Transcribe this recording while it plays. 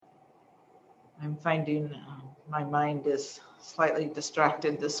I'm finding my mind is slightly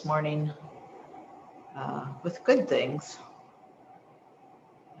distracted this morning with good things.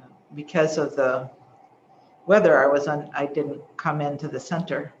 Because of the weather, I didn't come into the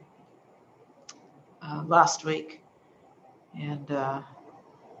center last week, and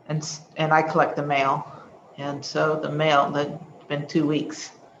I collect the mail, and so the mail. It's been 2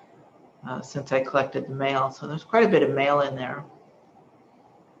 weeks since I collected the mail, so there's quite a bit of mail in there.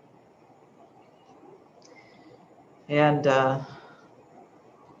 And there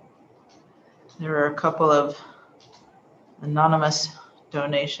are a couple of anonymous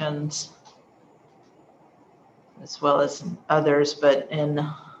donations as well as others, but in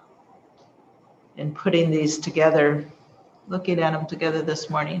putting these together, looking at them together this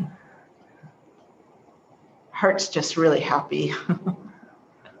morning, heart's just really happy.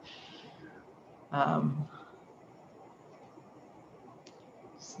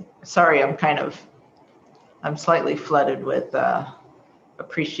 Sorry, I'm slightly flooded with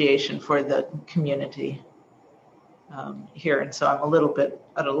appreciation for the community here, and so I'm a little bit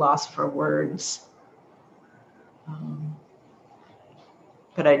at a loss for words.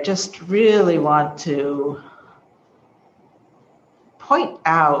 But I just really want to point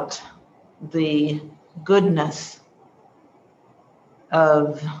out the goodness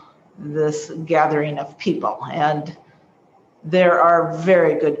of this gathering of people. And there are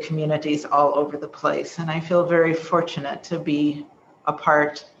very good communities all over the place. And I feel very fortunate to be a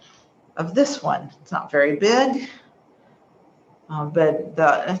part of this one. It's not very big, but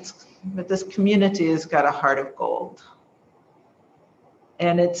this community has got a heart of gold.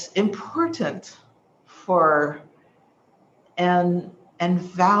 And it's important for and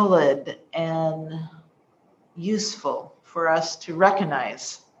valid and useful for us to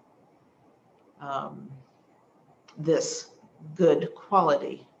recognize this good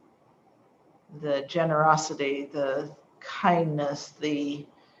quality, the generosity, the kindness, the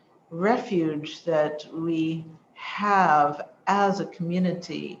refuge that we have as a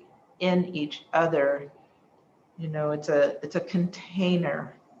community in each other. You know, it's a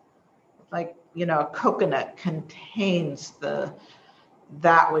container, like, you know, a coconut contains that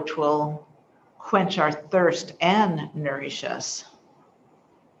which will quench our thirst and nourish us.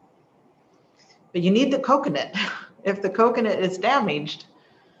 But you need the coconut. If the coconut is damaged,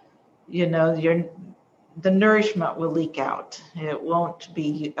 you know, the nourishment will leak out. It won't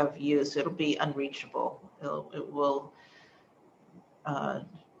be of use. It'll be unreachable. We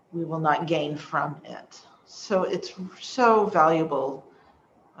will not gain from it. So it's so valuable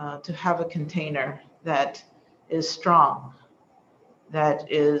to have a container that is strong, that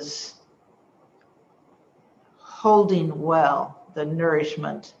is holding well the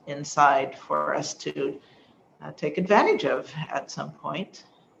nourishment inside for us to take advantage of at some point.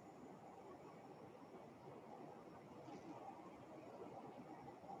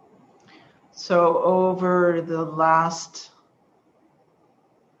 So over the last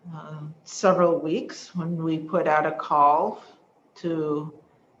several weeks, when we put out a call to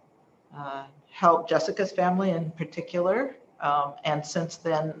help Jessica's family in particular, and since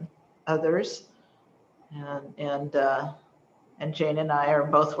then others, and Jane and I are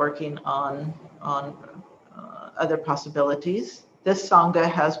both working on other possibilities. This Sangha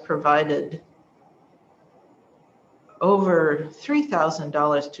has provided over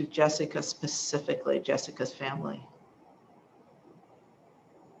 $3,000 to Jessica specifically, Jessica's family.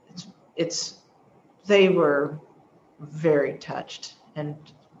 They were very touched, and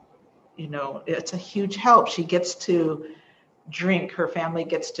you know, it's a huge help. She gets to drink, her family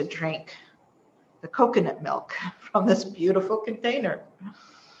gets to drink the coconut milk from this beautiful container.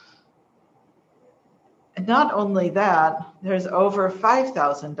 And not only that, there's over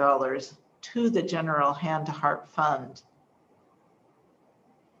 $5,000 to the General Hand to Heart Fund.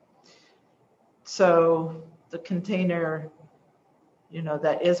 So the container, you know,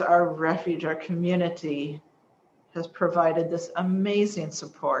 that is our refuge, our community, has provided this amazing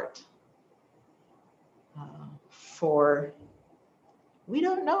support for, we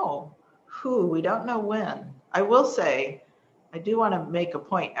don't know who, we don't know when. I will say, I do want to make a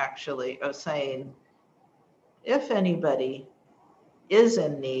point actually of saying, if anybody is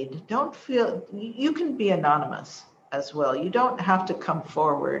in need, don't feel, you can be anonymous as well. You don't have to come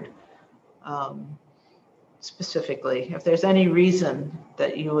forward specifically. If there's any reason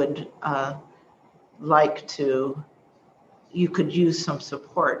that you would like to, you could use some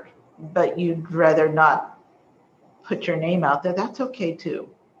support, but you'd rather not put your name out there, that's okay too.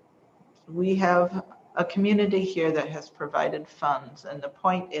 We have a community here that has provided funds, and the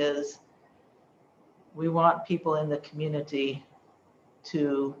point is we want people in the community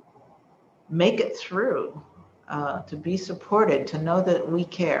to make it through, to be supported, to know that we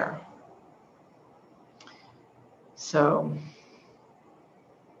care. So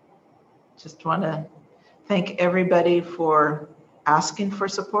just want to thank everybody for asking for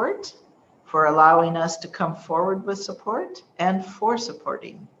support, for allowing us to come forward with support, and for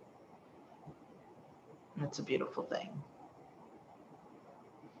supporting. It's a beautiful thing.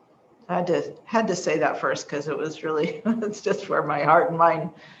 I had to say that first because it was really, it's just where my heart and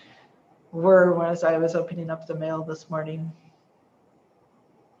mind were as I was opening up the mail this morning.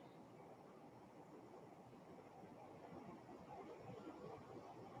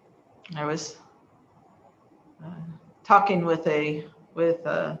 I was talking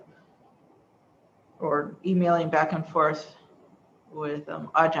or emailing back and forth with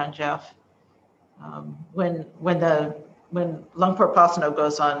Ajahn Jeff. When Luangpo Pasano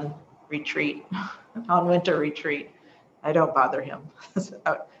goes on retreat, on winter retreat, I don't bother him.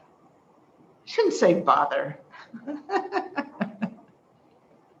 I shouldn't say bother.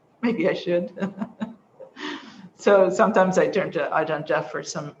 Maybe I should. So sometimes I turn to Ajahn Jeff for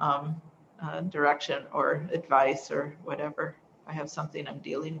some direction or advice or whatever. I have something I'm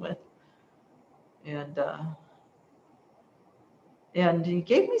dealing with. And he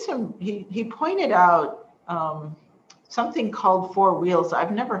gave me he pointed out something called Four Wheels.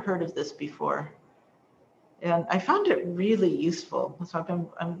 I've never heard of this before. And I found it really useful. So I've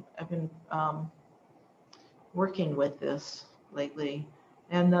been working with this lately.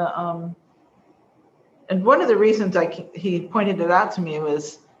 And one of the reasons he pointed it out to me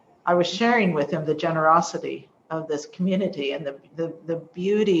was I was sharing with him the generosity of this community and the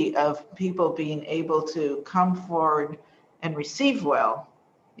beauty of people being able to come forward and receive well,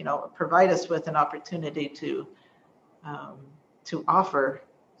 provide us with an opportunity to offer.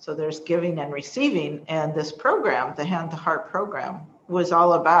 So there's giving and receiving, and this program, the Hand to Heart program, was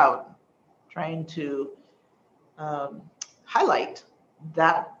all about trying to highlight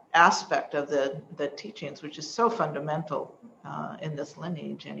that aspect of the teachings, which is so fundamental in this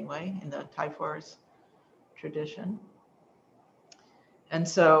lineage anyway, in the Thai Forest tradition. And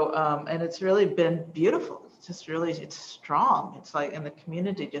so, and it's really been beautiful. It's just really, it's strong. It's like, and the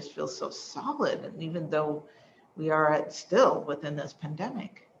community just feels so solid. And even though we are still within this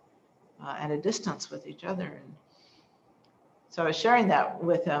pandemic, at a distance with each other. And so I was sharing that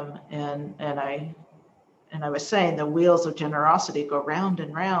with him, and I was saying the wheels of generosity go round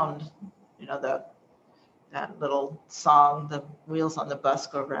and round, that little song, the wheels on the bus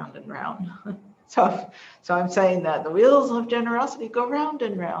go round and round. So I'm saying that the wheels of generosity go round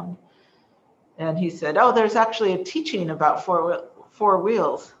and round. And he said, oh, there's actually a teaching about four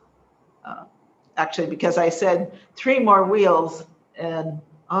wheels. Actually, because I said 3 more wheels and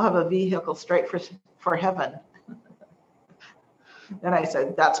I'll have a vehicle straight for heaven. Then I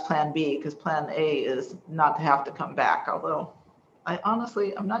said, that's plan B, because plan A is not to have to come back. Although I'm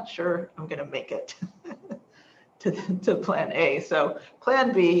not sure I'm going to make it to plan A. So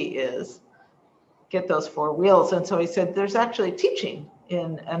plan B is get those 4 wheels. And so he said, there's actually teaching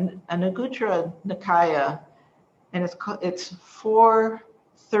in an Anguttara Nikaya, and it's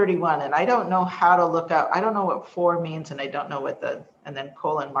 431. And I don't know how to look up. I don't know what 4 means, and I don't know what and then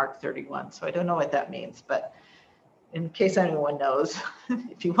mark 31. So I don't know what that means, but in case anyone knows,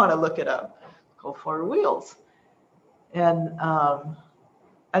 if you want to look it up, go 4 wheels. And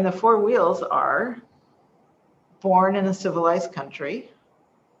the 4 wheels are born in a civilized country.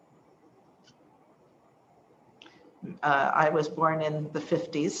 I was born in the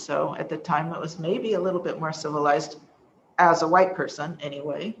 50s, so at the time it was maybe a little bit more civilized as a white person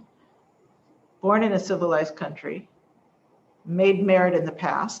anyway. Born in a civilized country, made merit in the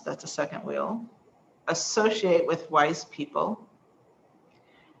past, that's a second wheel. Associate with wise people,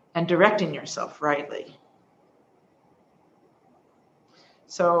 and directing yourself rightly.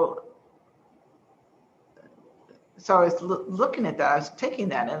 So I was looking at that, I was taking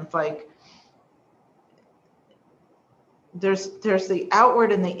that, and it's like, there's the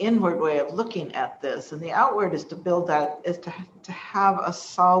outward and the inward way of looking at this. And the outward is to build that, is to have a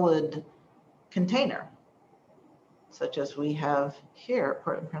solid container, such as we have here at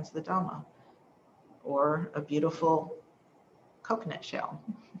Portland Prince of the Dhamma, or a beautiful coconut shell.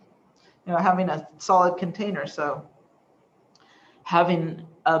 Having a solid container. So having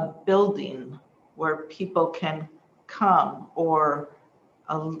a building where people can come, or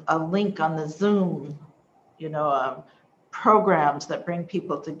a link on the Zoom, programs that bring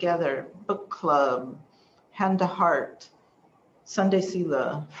people together, book club, Hand to Heart, Sunday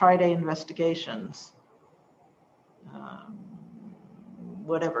Sila, Friday investigations,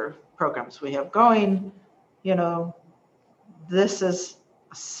 whatever programs we have going, this is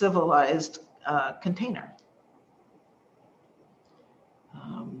civilized container.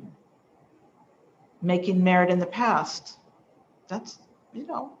 Making merit in the past, that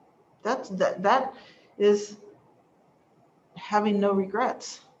is having no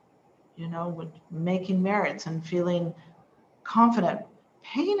regrets, with making merits and feeling confident,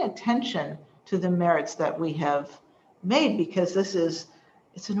 paying attention to the merits that we have made, because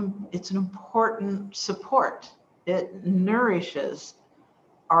it's an important support. It nourishes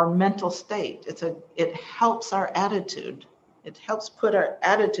our mental state. It helps our attitude. It helps put our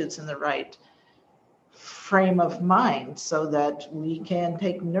attitudes in the right frame of mind so that we can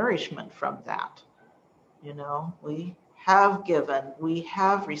take nourishment from that. We have given, we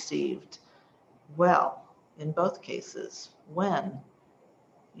have received well in both cases. When,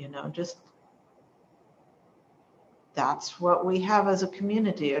 just that's what we have as a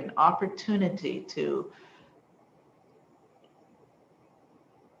community, an opportunity to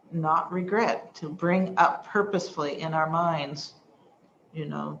not regret, to bring up purposefully in our minds,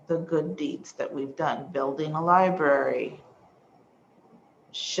 the good deeds that we've done, building a library,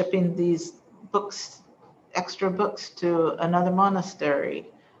 shipping these books, extra books to another monastery,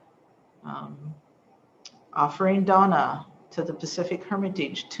 offering dana to the Pacific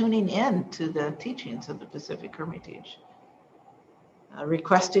Hermitage, tuning in to the teachings of the Pacific Hermitage,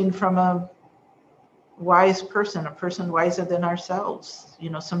 requesting from a wise person, a person wiser than ourselves,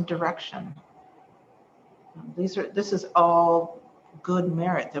 some direction. This is all good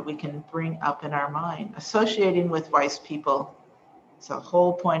merit that we can bring up in our mind. Associating with wise people. So the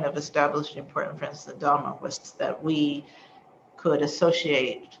whole point of establishing Important Friends of the Dhamma was that we could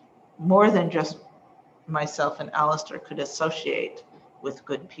associate, more than just myself and Alistair could associate with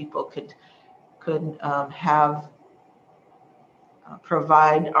good people, could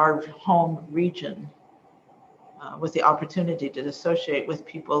provide our home region with the opportunity to associate with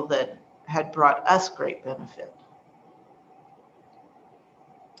people that had brought us great benefit.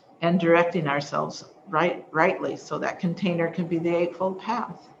 And directing ourselves rightly so that container can be the Eightfold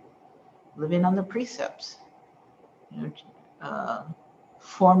Path, living on the precepts,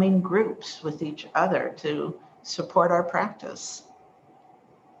 forming groups with each other to support our practice.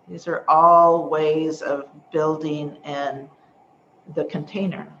 These are all ways of building in the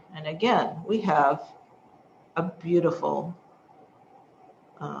container. And again, we have a beautiful,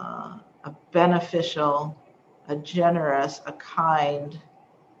 a beneficial, a generous, a kind,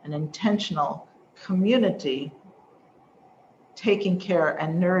 an intentional community taking care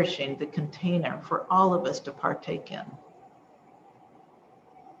and nourishing the container for all of us to partake in.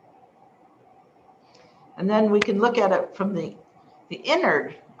 And then we can look at it from the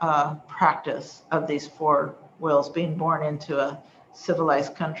inner practice of these four wills being born into a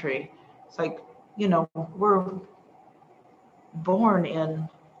civilized country. It's like, we're born in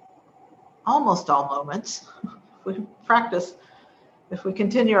almost all moments. If we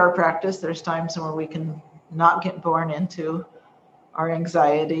continue our practice, there's times where we can not get born into our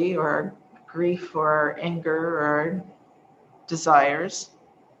anxiety or our grief or our anger or our desires.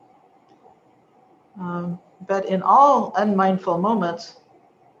 But in all unmindful moments,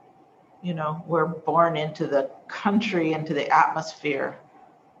 we're born into the country, into the atmosphere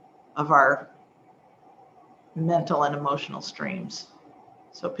of our mental and emotional streams.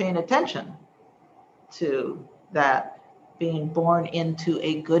 So paying attention to that, being born into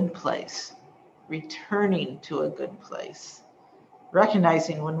a good place, returning to a good place,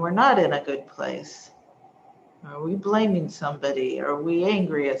 recognizing when we're not in a good place. Are we blaming somebody? Are we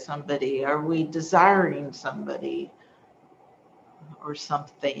angry at somebody? Are we desiring somebody or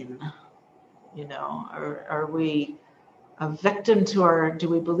something? Are we a victim do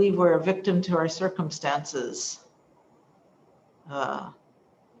we believe we're a victim to our circumstances?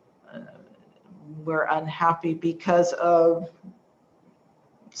 We're unhappy because of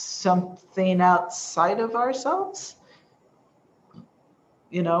something outside of ourselves.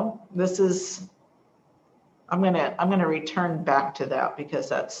 This is, I'm gonna return back to that,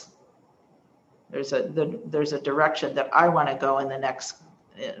 because there's a direction that I want to go in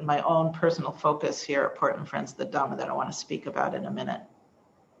my own personal focus here at Important Friends of the Dhamma that I want to speak about in a minute.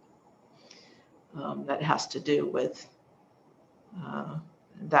 That has to do with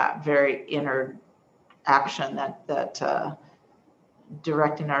that very inner action, that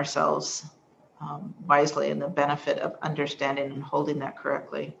directing ourselves wisely, and the benefit of understanding and holding that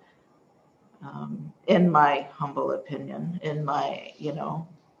correctly. In my humble opinion, in my,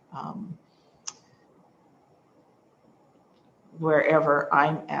 wherever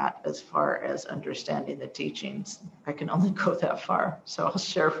I'm at as far as understanding the teachings, I can only go that far. So I'll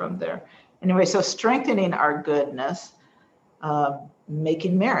share from there. Anyway, so strengthening our goodness,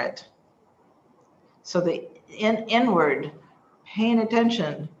 making merit. So the inward, paying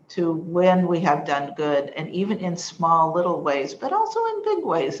attention to when we have done good, and even in small little ways, but also in big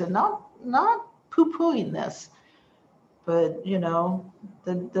ways, and not poo-pooing this, but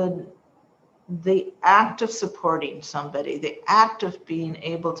the act of supporting somebody, the act of being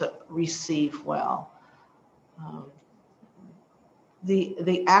able to receive well,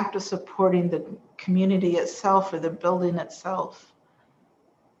 the act of supporting the community itself or the building itself.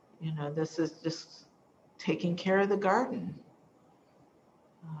 This is just taking care of the garden.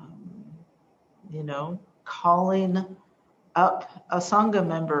 Calling up a Sangha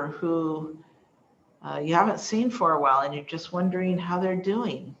member who you haven't seen for a while, and you're just wondering how they're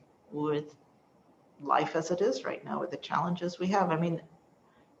doing with life as it is right now, with the challenges we have. I mean,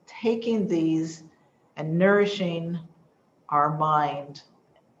 taking these and nourishing our mind,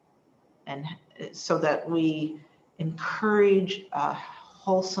 and so that we encourage a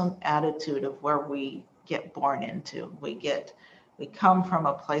wholesome attitude of where we get born into. We come from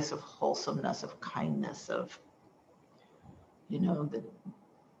a place of wholesomeness, of kindness, of the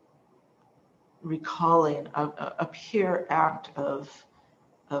recalling a pure act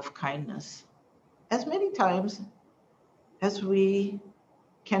of kindness as many times as we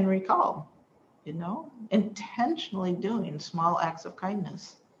can recall, intentionally doing small acts of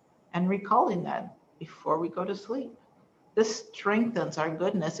kindness and recalling that before we go to sleep. This strengthens our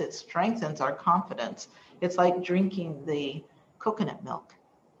goodness. It strengthens our confidence. It's like drinking the coconut milk.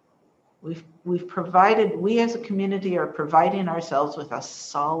 We've provided, we as a community are providing ourselves with a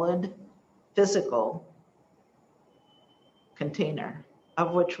solid physical container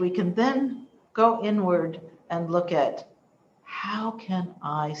of which we can then go inward and look at, how can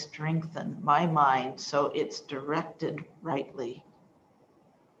I strengthen my mind so it's directed rightly?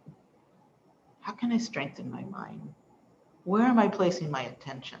 How can I strengthen my mind? Where am I placing my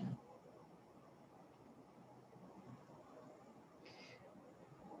attention?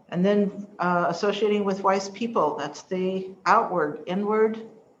 And then associating with wise people, that's the outward. Inward,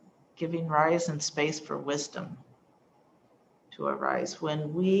 giving rise and space for wisdom to arise.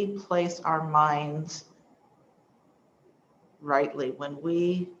 When we place our minds rightly, when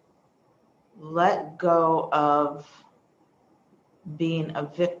we let go of being a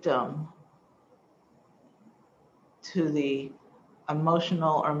victim to the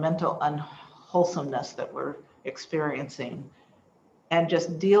emotional or mental unwholesomeness that we're experiencing, and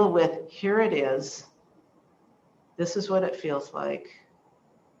just deal with, here it is, this is what it feels like.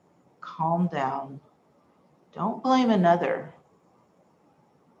 Calm down. Don't blame another.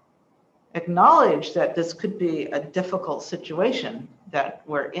 Acknowledge that this could be a difficult situation that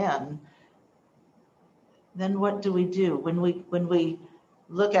we're in. Then what do? When we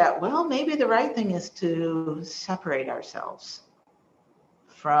look at, well, maybe the right thing is to separate ourselves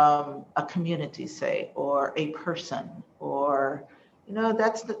from a community, say, or a person, or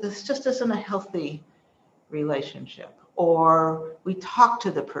this just isn't a healthy relationship. Or we talk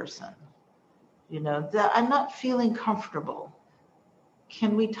to the person, that I'm not feeling comfortable.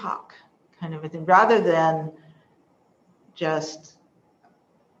 Can we talk? Kind of a thing, rather than just,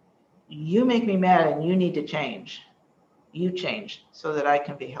 you make me mad and you need to change. You change so that I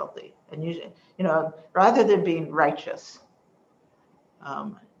can be healthy. And rather than being righteous,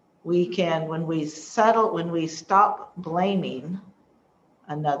 we can, when we stop blaming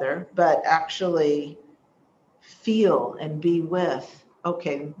another, but actually feel and be with,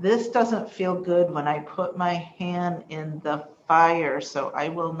 okay, this doesn't feel good when I put my hand in the fire, so I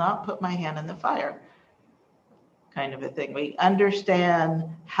will not put my hand in the fire, kind of a thing. We understand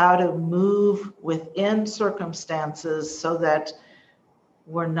how to move within circumstances so that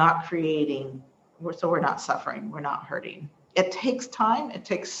we're not we're not suffering, we're not hurting. It takes time, it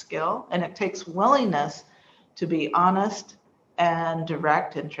takes skill, and it takes willingness to be honest and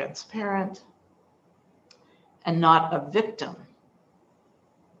direct and transparent and not a victim.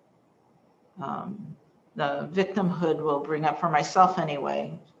 The victimhood will bring up, for myself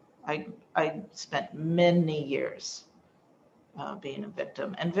anyway, I spent many years being a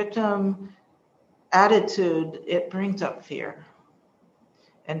victim. And victim attitude, it brings up fear.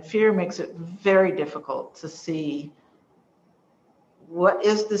 And fear makes it very difficult to see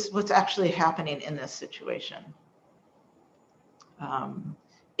what's actually happening in this situation.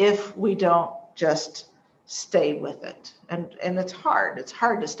 If we don't just stay with it. And it's hard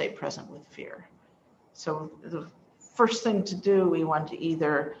to stay present with fear. So the first thing to do, we want to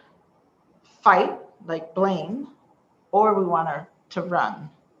either fight, like blame, or we want to run,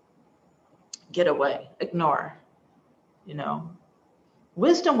 get away, ignore.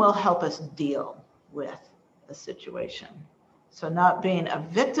 Wisdom will help us deal with the situation. So not being a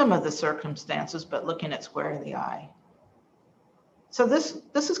victim of the circumstances, but looking it square in the eye. So this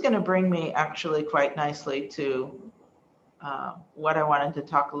is going to bring me actually quite nicely to what I wanted to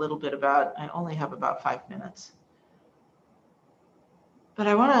talk a little bit about. I only have about 5 minutes. But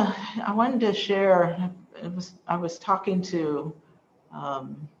I wanted to share, I was talking to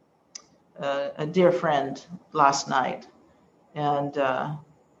a dear friend last night, and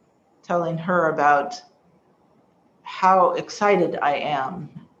telling her about how excited I am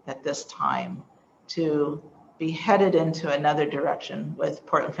at this time to be headed into another direction with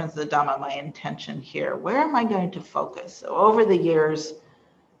Portland Friends of the Dhamma. My intention here, where am I going to focus? So over the years,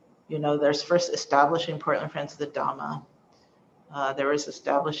 there's first establishing Portland Friends of the Dhamma. There was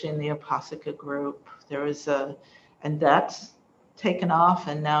establishing the Upasika group. There was and that's taken off,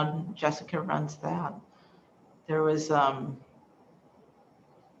 and now Jessica runs that. There was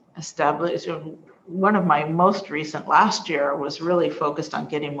established, one of my most recent last year was really focused on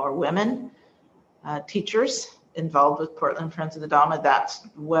getting more women teachers involved with Portland Friends of the Dhamma. That's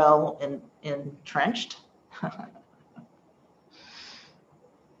well entrenched.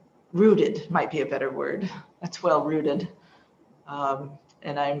 Rooted might be a better word. That's well rooted.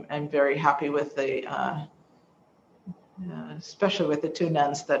 And I'm very happy with the, especially with the 2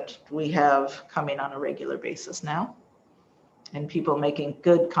 nuns that we have coming on a regular basis now, and people making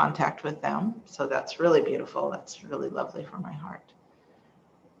good contact with them. So that's really beautiful. That's really lovely for my heart.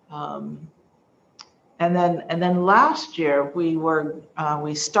 And then last year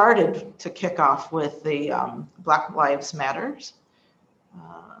we started to kick off with the Black Lives Matters,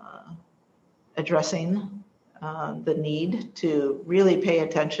 addressing the need to really pay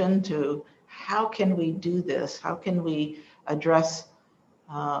attention to how can we do this? How can we address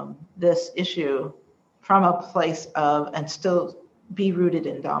this issue from a place of, and still be rooted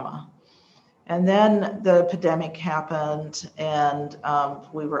in Dhamma? And then the pandemic happened, and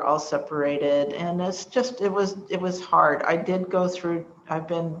we were all separated, and it was hard. I've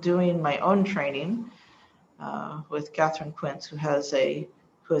been doing my own training with Catherine Quince, who has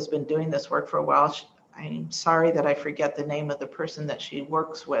been doing this work for a while. I'm sorry that I forget the name of the person that she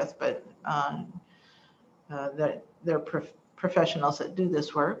works with, but they're professionals that do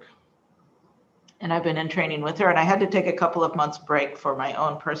this work. And I've been in training with her, and I had to take a couple of months break for my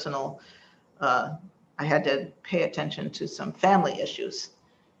own personal, I had to pay attention to some family issues.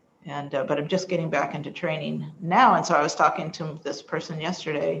 But I'm just getting back into training now. And so I was talking to this person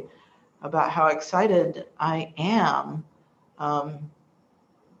yesterday about how excited I am,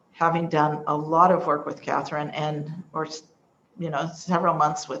 having done a lot of work with Catherine or several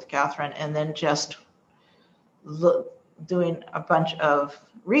months with Catherine, and then just doing a bunch of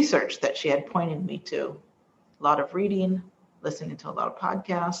research that she had pointed me to, a lot of reading, listening to a lot of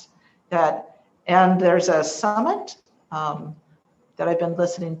podcasts, and there's a summit that I've been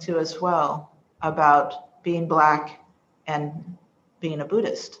listening to as well about being Black and being a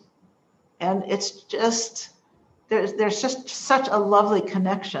Buddhist. And it's just, there's just such a lovely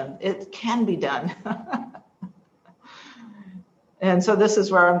connection. It can be done. And so this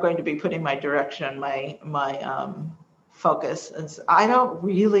is where I'm going to be putting my direction, my focus. And I don't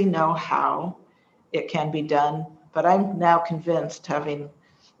really know how it can be done, but I'm now convinced, having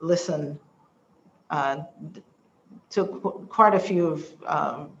listened to quite a few of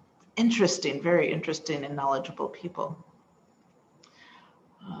very interesting and knowledgeable people.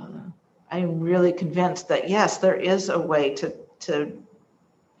 I'm really convinced that yes, there is a way to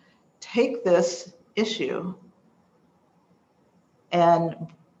take this issue and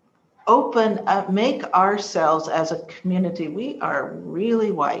open up, make ourselves as a community. We are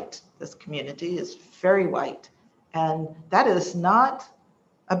really white. This community is very white, and that is not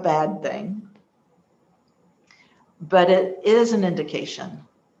a bad thing, but it is an indication.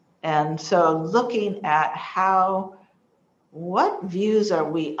 And so looking at what views are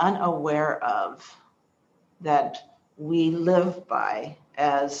we unaware of that we live by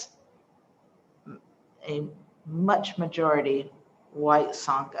as a much majority white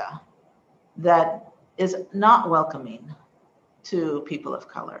Sangha that is not welcoming to people of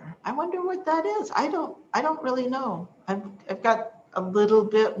color. I wonder what that is. I don't really know. I've got a little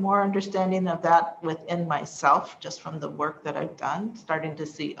bit more understanding of that within myself, just from the work that I've done, starting to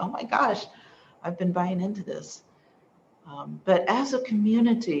see, oh my gosh, I've been buying into this. But as a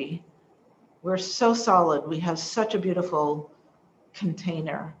community, we're so solid. We have such a beautiful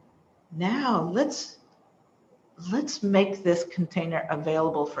container. Now let's make this container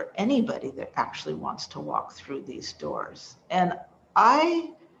available for anybody that actually wants to walk through these doors. And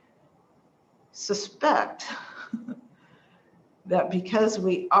I suspect that because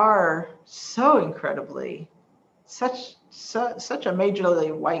we are so incredibly, such such a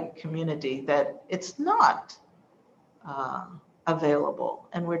majorly white community that it's not available,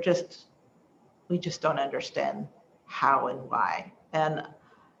 and we just don't understand how and why. And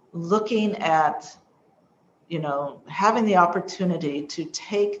looking at, having the opportunity to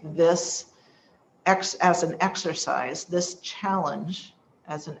take this as an exercise, this challenge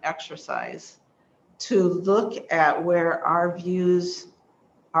as an exercise, to look at where our views,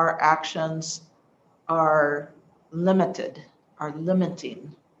 our actions are limited, are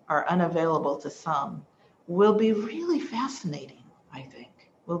limiting, are unavailable to some, will be really fascinating, I think.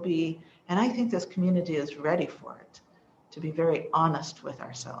 And I think this community is ready for it, to be very honest with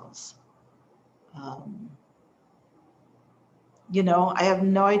ourselves. I have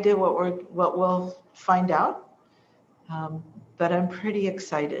no idea what we'll find out, but I'm pretty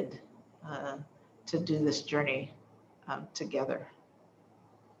excited to do this journey together.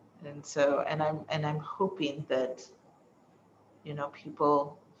 And I'm hoping that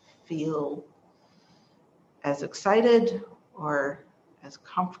people feel as excited or as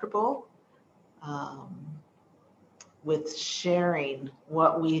comfortable with sharing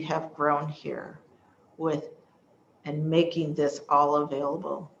what we have grown here and making this all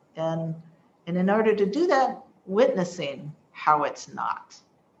available. And in order to do that, witnessing how it's not.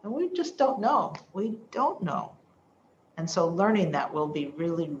 And we just don't know. We don't know. And so learning that will be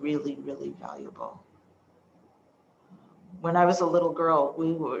really, really, really valuable. When I was a little girl,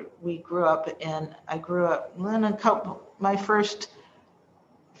 I grew up in my first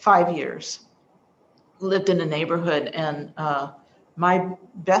 5 years, lived in a neighborhood, and my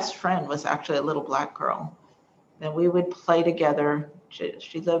best friend was actually a little black girl. And we would play together.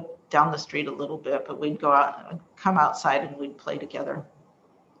 She lived down the street a little bit, but we'd go out and come outside and we'd play together.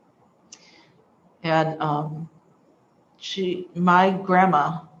 And my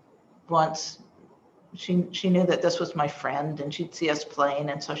grandma once, she knew that this was my friend and she'd see us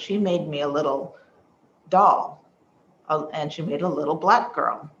playing. And so she made me a little doll, and she made a little black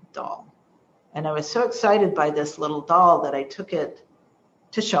girl doll. And I was so excited by this little doll that I took it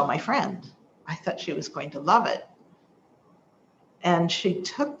to show my friend. I thought she was going to love it. And she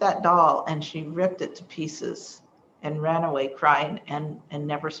took that doll and she ripped it to pieces and ran away crying and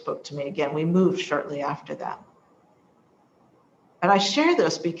never spoke to me again. We moved shortly after that. And I share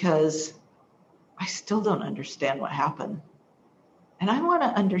this because I still don't understand what happened. And I want to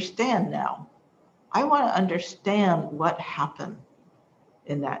understand now. I want to understand what happened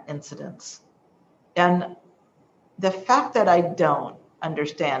in that incident. And the fact that I don't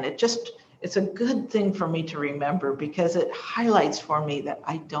understand, it's a good thing for me to remember, because it highlights for me that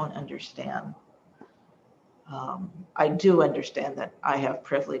I don't understand. I do understand that I have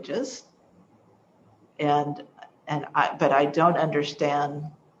privileges, but I don't understand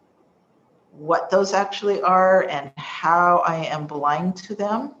what those actually are and how I am blind to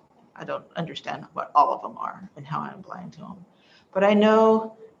them. I don't understand what all of them are and how I'm blind to them. But I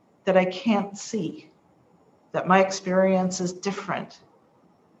know that I can't see, that my experience is different,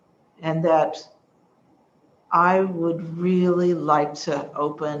 and that I would really like to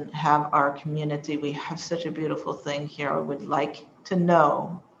have our community. We have such a beautiful thing here. I would like to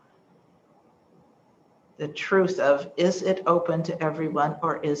know the truth of, is it open to everyone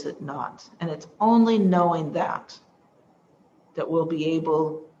or is it not? And it's only knowing that we'll be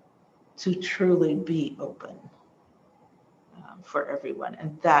able to truly be open for everyone.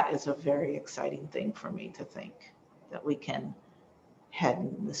 And that is a very exciting thing for me to think, that we can head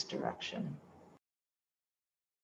in this direction.